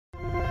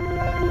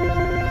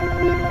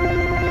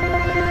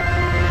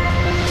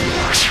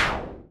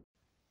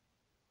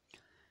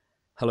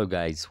Hello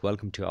guys,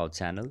 welcome to our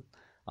channel.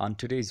 On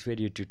today's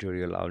video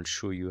tutorial, I'll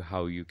show you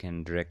how you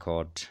can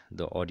record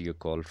the audio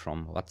call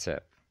from WhatsApp.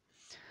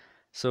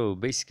 So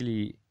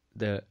basically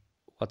the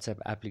WhatsApp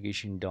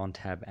application don't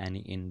have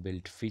any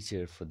inbuilt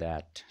feature for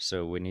that.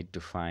 So we need to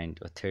find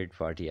a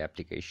third-party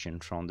application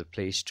from the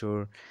Play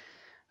Store.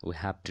 We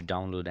have to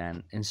download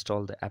and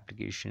install the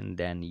application.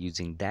 Then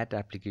using that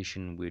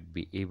application, we'd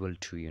be able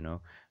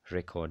to,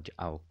 record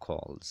our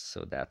calls.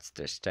 So that's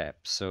the step.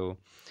 So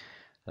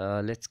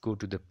let's go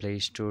to the Play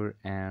Store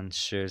and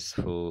search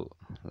for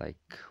like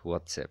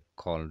WhatsApp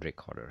call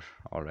recorder.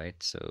 All right,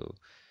 so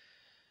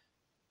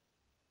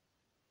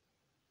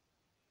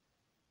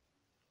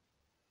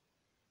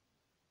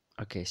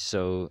okay,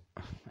 so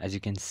as you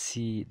can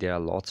see, there are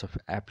lots of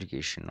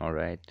application. All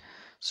right,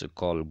 so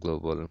call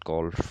global,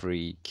 call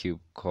free, cube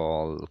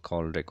call,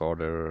 call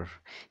recorder.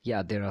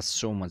 Yeah, there are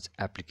so much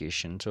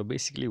application. So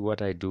basically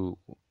what I do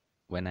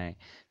when I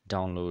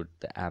download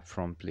the app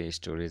from Play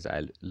Store is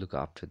I look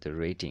after the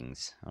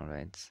ratings. All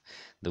right,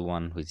 the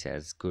one which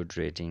has good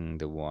rating,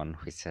 the one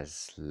which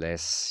has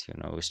less,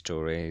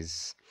 storage.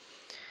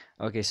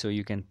 Okay, so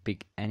you can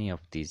pick any of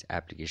these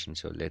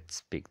applications. So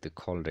let's pick the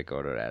call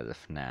recorder as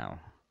of now.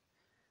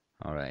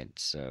 All right,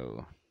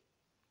 so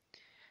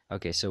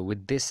okay, so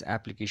with this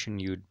application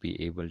you'd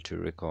be able to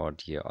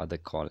record your other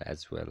call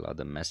as well,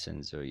 other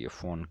messenger, your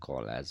phone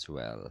call as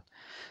well.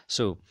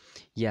 So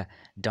yeah,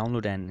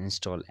 download and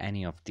install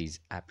any of these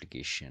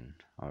application.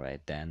 All right,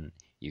 then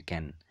you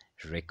can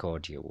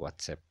record your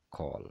WhatsApp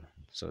call.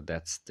 So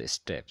that's the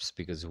steps,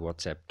 because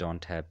WhatsApp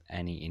don't have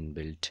any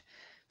inbuilt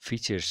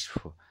features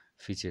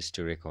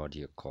to record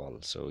your call.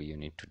 So you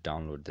need to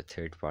download the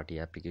third party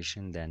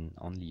application, then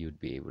only you'd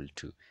be able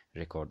to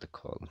record the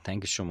call.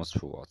 Thank you so much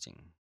for watching.